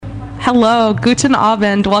Hello, guten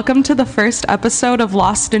Abend. Welcome to the first episode of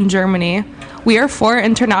Lost in Germany. We are four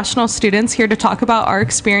international students here to talk about our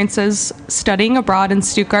experiences studying abroad in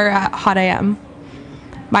Stuttgart at HORADS.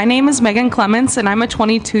 My name is Megan Clements, and I'm a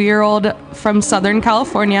 22-year-old from Southern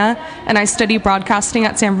California, and I study broadcasting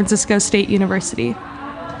at San Francisco State University.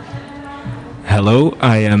 Hello,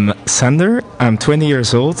 I am Sander. I'm 20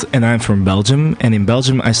 years old and I'm from Belgium. And in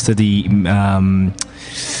Belgium, I study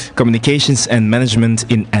communications and management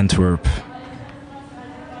in Antwerp.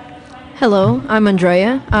 Hello, I'm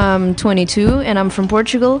Andrea. I'm 22 and I'm from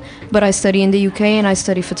Portugal, but I study in the UK and I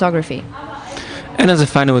study photography. And as a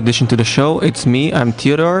final addition to the show, it's me. I'm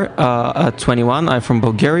Theodore, at 21. I'm from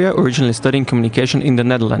Bulgaria, originally studying communication in the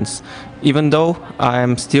Netherlands, even though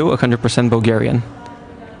I'm still 100% Bulgarian.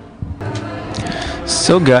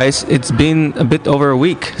 So guys, it's been a bit over a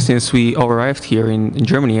week since we all arrived here in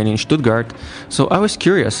Germany and in Stuttgart. So I was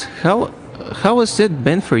curious, how has it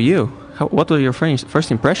been for you? What were your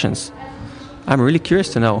first impressions? I'm really curious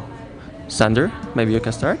to know. Sander, maybe you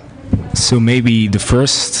can start? So maybe the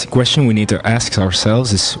first question we need to ask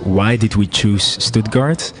ourselves is, why did we choose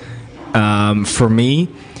Stuttgart? For me,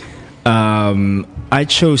 I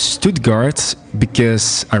chose Stuttgart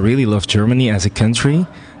because I really love Germany as a country.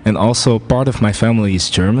 And also part of my family is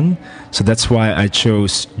German. So that's why I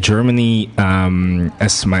chose Germany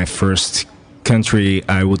as my first country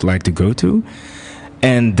I would like to go to.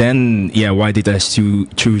 And then, why did I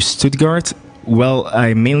choose Stuttgart? Well,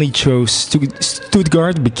 I mainly chose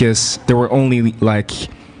Stuttgart because there were only like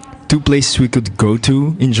two places we could go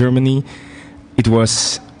to in Germany. It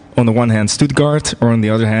was on the one hand Stuttgart, or on the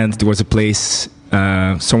other hand there was a place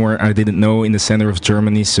somewhere I didn't know in the center of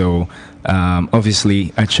Germany. So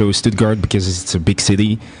obviously I chose Stuttgart because it's a big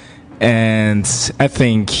city, and I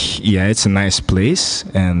think it's a nice place,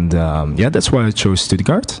 and that's why I chose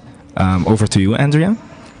Stuttgart. Over to you, Andrea.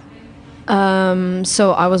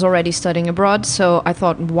 So I was already studying abroad, so I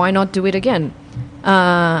thought, why not do it again?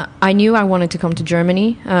 I knew I wanted to come to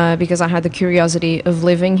Germany because I had the curiosity of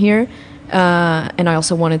living here, and I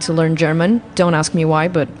also wanted to learn German. Don't ask me why,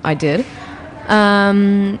 but I did.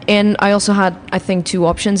 And I also had, I think, two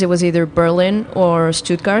options. It was either Berlin or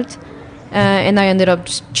Stuttgart. And I ended up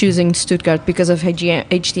choosing Stuttgart because of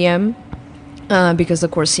HDM, because the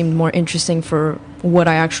course seemed more interesting for what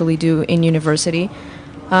I actually do in university.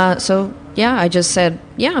 I just said,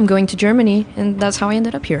 I'm going to Germany, and that's how I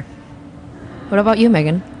ended up here. What about you,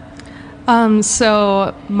 Megan?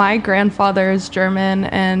 So my grandfather is German,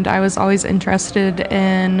 and I was always interested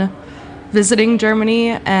in visiting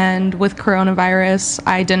Germany, and with coronavirus,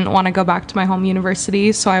 I didn't want to go back to my home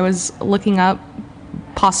university, so I was looking up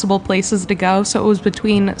possible places to go. So it was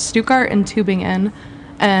between Stuttgart and Tübingen,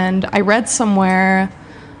 and I read somewhere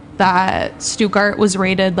that Stuttgart was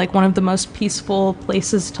rated like one of the most peaceful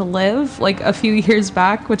places to live, like a few years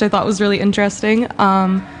back, which I thought was really interesting.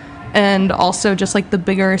 And also just like the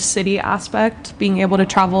bigger city aspect, being able to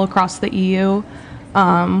travel across the EU,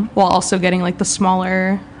 while also getting like the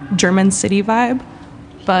smaller German city vibe.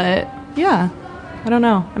 But I don't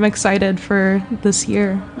know. I'm excited for this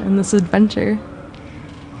year and this adventure.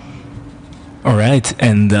 All right.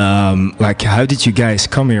 And how did you guys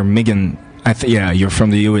come here? Megan, you're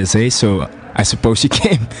from the USA, so I suppose you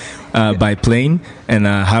came by plane. And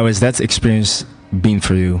how has that experience been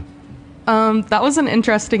for you? That was an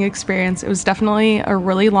interesting experience. It was definitely a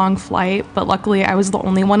really long flight, but luckily I was the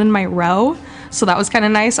only one in my row, so that was kind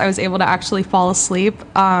of nice. I was able to actually fall asleep.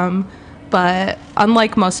 But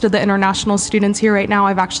unlike most of the international students here right now,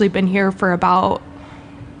 I've actually been here for about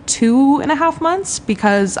 2.5 months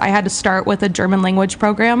because I had to start with a German language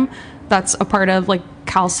program that's a part of like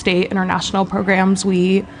Cal State international programs.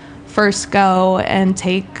 We first go and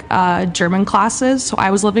take German classes. So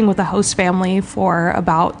I was living with a host family for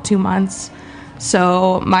about 2 months.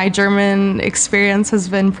 So my German experience has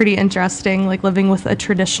been pretty interesting, like living with a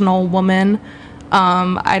traditional woman.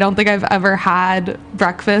 I don't think I've ever had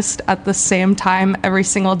breakfast at the same time every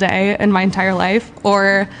single day in my entire life,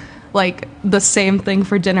 or like the same thing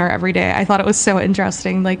for dinner every day. I thought it was so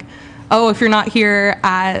interesting. Like, if you're not here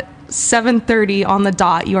at 7:30 on the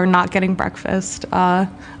dot, you are not getting breakfast.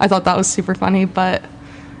 I thought that was super funny, but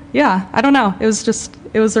I don't know. It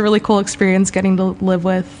was a really cool experience getting to live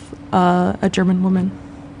with a German woman.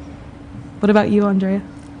 What about you, Andrea?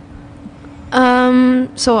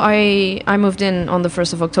 So I moved in on the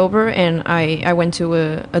 1st of October, and I went to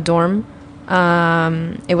a dorm.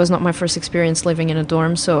 It was not my first experience living in a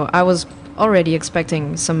dorm, so I was already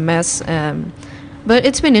expecting some mess. But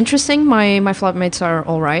it's been interesting. My flatmates are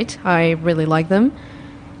all right. I really like them.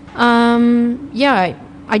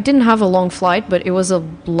 I didn't have a long flight, but it was a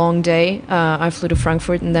long day. I flew to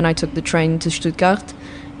Frankfurt and then I took the train to Stuttgart.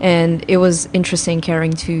 And it was interesting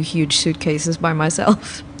carrying 2 huge suitcases by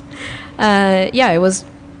myself. Yeah, it was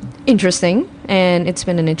interesting, and it's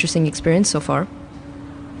been an interesting experience so far.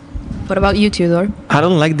 What about you, Tudor? I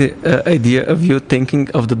don't like the idea of you thinking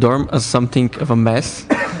of the dorm as something of a mess,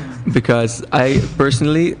 because I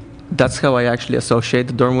personally, that's how I actually associate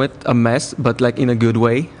the dorm with, a mess, but like in a good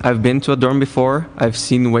way. I've been to a dorm before. I've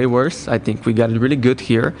seen way worse. I think we got it really good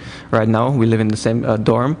here right now. We live in the same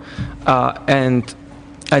dorm. And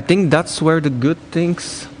I think that's where the good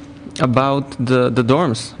things about the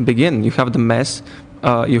dorms begin. You have the mess.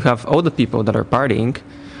 You have all the people that are partying.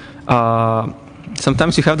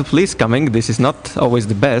 Sometimes you have the police coming. This is not always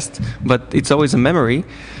the best, but it's always a memory.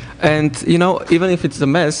 And, you know, even if it's a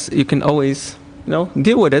mess, you can always, you know,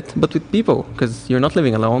 deal with it, but with people, because you're not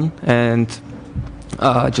living alone. And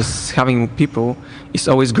just having people is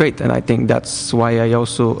always great. And I think that's why I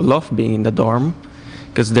also love being in the dorm,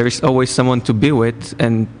 because there is always someone to be with.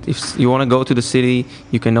 And if you want to go to the city,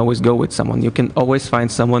 you can always go with someone. You can always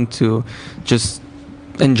find someone to just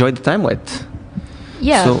enjoy the time with.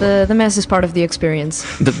 Yeah, So- the mess is part of the experience.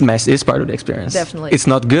 The mess is part of the experience. Definitely. It's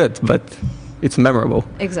not good, but it's memorable.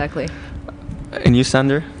 Exactly. And you,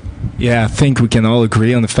 Sander? Yeah, I think we can all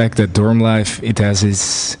agree on the fact that dorm life, it has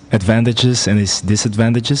its advantages and its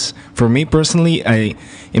disadvantages. For me personally,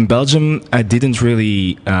 in Belgium, I didn't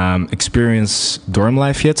really experience dorm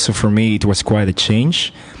life yet, so for me it was quite a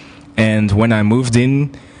change. And when I moved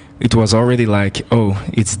in, it was already like, oh,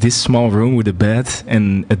 it's this small room with a bed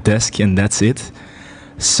and a desk and that's it.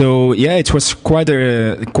 So yeah, it was quite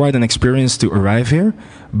an experience to arrive here.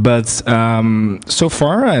 But so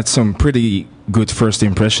far, I had some pretty good first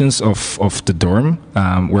impressions of the dorm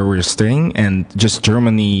where we're staying and just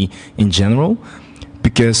Germany in general.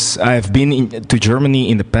 Because I've been to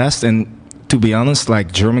Germany in the past, and to be honest,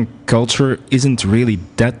 like German culture isn't really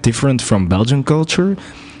that different from Belgian culture.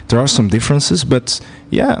 There are some differences, but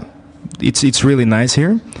yeah, it's really nice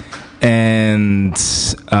here. And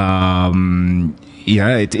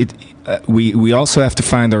yeah, we also have to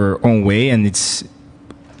find our own way, and it's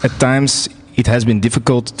at times it has been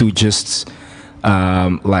difficult to just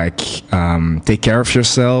take care of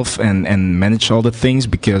yourself and manage all the things,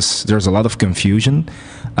 because there's a lot of confusion,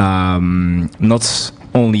 not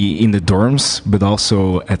only in the dorms but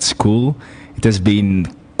also at school. It has been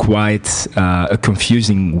quite a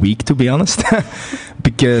confusing week, to be honest,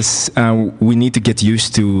 because we need to get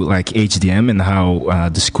used to like HDM and how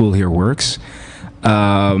the school here works.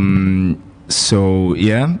 So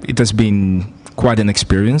yeah, it has been quite an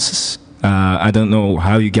experience. I don't know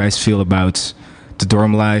how you guys feel about the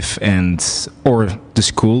dorm life or the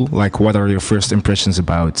school. Like, what are your first impressions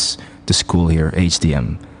about the school here,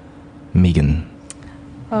 HDM? Megan.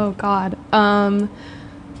 Oh God.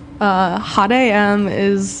 Hot AM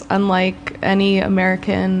is unlike any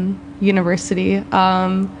American university.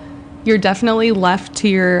 You're definitely left to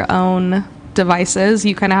your own devices.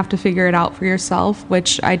 You kind of have to figure it out for yourself,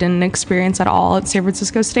 which I didn't experience at all at San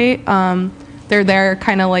Francisco State. They're there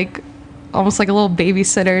kind of like almost like a little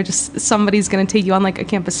babysitter. Just somebody's going to take you on like a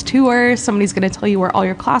campus tour. Somebody's going to tell you where all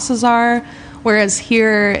your classes are. Whereas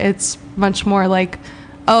here, it's much more like,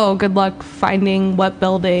 oh, good luck finding what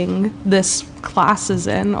building this class is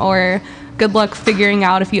in, or good luck figuring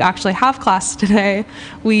out if you actually have class today.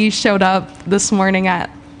 We showed up this morning at,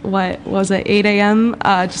 what was it, 8 a.m.,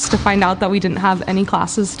 just to find out that we didn't have any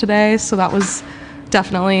classes today. So that was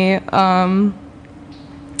definitely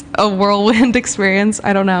a whirlwind experience.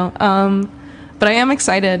 I don't know. But I am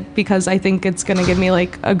excited because I think it's going to give me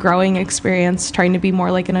like a growing experience, trying to be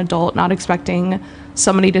more like an adult, not expecting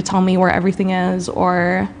somebody to tell me where everything is,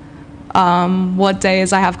 or what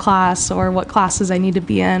days I have class, or what classes I need to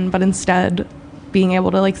be in, but instead being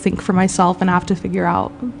able to like think for myself and have to figure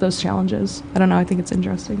out those challenges. I don't know. I think it's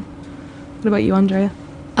interesting. What about you, Andrea?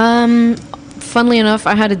 Funnily enough,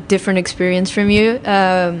 I had a different experience from you.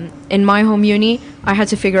 In my home uni, I had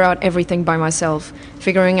to figure out everything by myself,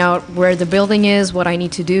 figuring out where the building is, what I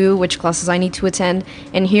need to do, which classes I need to attend.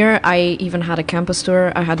 And here, I even had a campus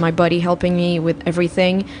tour. I had my buddy helping me with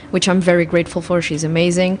everything, which I'm very grateful for. She's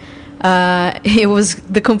amazing. It was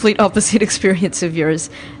the complete opposite experience of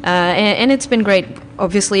yours. And it's been great.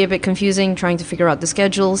 Obviously, a bit confusing trying to figure out the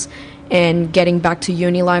schedules and getting back to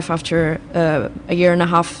uni life after a year and a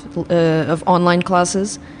half of online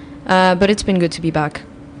classes. But it's been good to be back.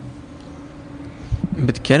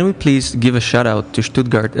 But can we please give a shout out to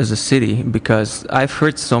Stuttgart as a city? Because I've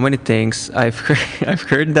heard so many things. I've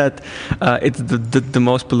heard that it's the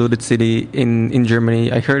most polluted city in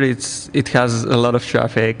Germany. I heard it has a lot of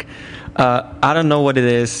traffic. I don't know what it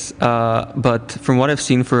is, but from what I've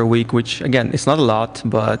seen for a week, which again, it's not a lot,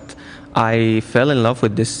 but I fell in love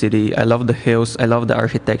with this city. I love the hills. I love the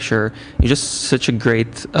architecture. It's just such a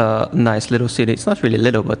great, nice little city. It's not really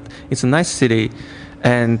little, but it's a nice city.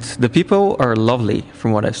 And the people are lovely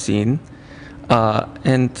from what I've seen.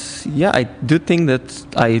 And yeah, I do think that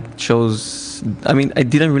I chose, I mean, I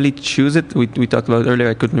didn't really choose it. We talked about it earlier.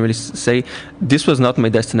 I couldn't really say this was not my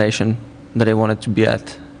destination that I wanted to be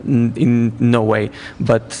at in no way,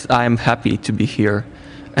 but I'm happy to be here.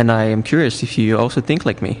 And I am curious if you also think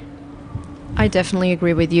like me. I definitely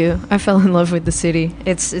agree with you. I fell in love with the city.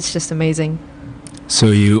 It's just amazing. So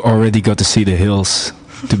you already got to see the hills.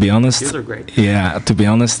 To be honest, Hills are great. Yeah, to be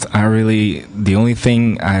honest, the only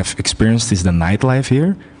thing I've experienced is the nightlife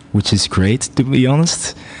here, which is great, to be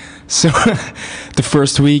honest. So the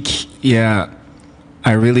first week, yeah,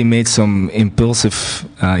 I really made some impulsive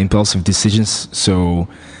decisions. So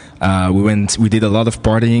we did a lot of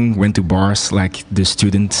partying, went to bars, like the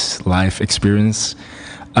student life experience.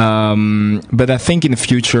 But I think in the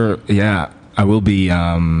future, yeah, I will be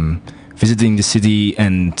visiting the city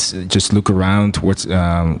and just look around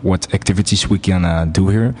what activities we can do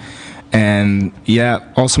here. And yeah,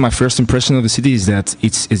 also my first impression of the city is that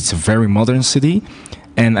it's a very modern city,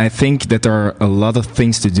 and I think that there are a lot of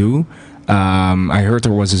things to do. I heard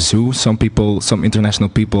there was a zoo. Some international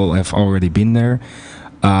people have already been there.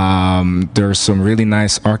 There's some really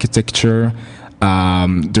nice architecture.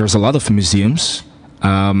 There's a lot of museums.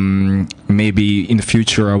 Maybe in the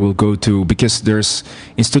future I will go to, because there's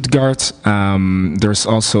in Stuttgart there's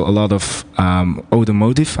also a lot of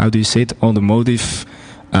automotive, how do you say it, automotive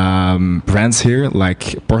brands here,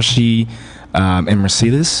 like Porsche and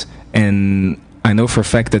Mercedes, and I know for a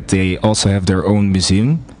fact that they also have their own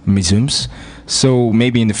museums. So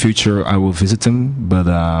maybe in the future I will visit them, but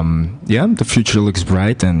yeah, the future looks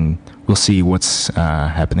bright and we'll see what's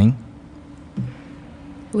happening.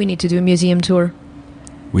 We need to do a museum tour.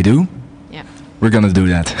 We do? Yeah. We're gonna do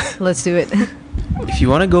that. Let's do it. If you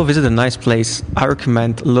want to go visit a nice place, I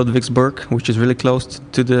recommend Ludwigsburg, which is really close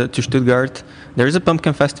to Stuttgart. There is a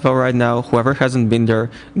pumpkin festival right now. Whoever hasn't been there,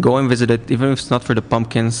 go and visit it, even if it's not for the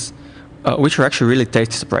pumpkins, which are actually really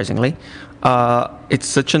tasty, surprisingly. It's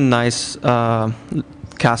such a nice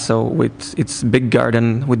castle with its big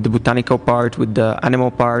garden, with the botanical part, with the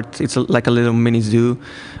animal part. It's like a little mini zoo.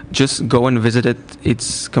 Just go and visit it.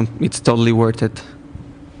 It's totally worth it.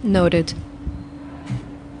 Noted.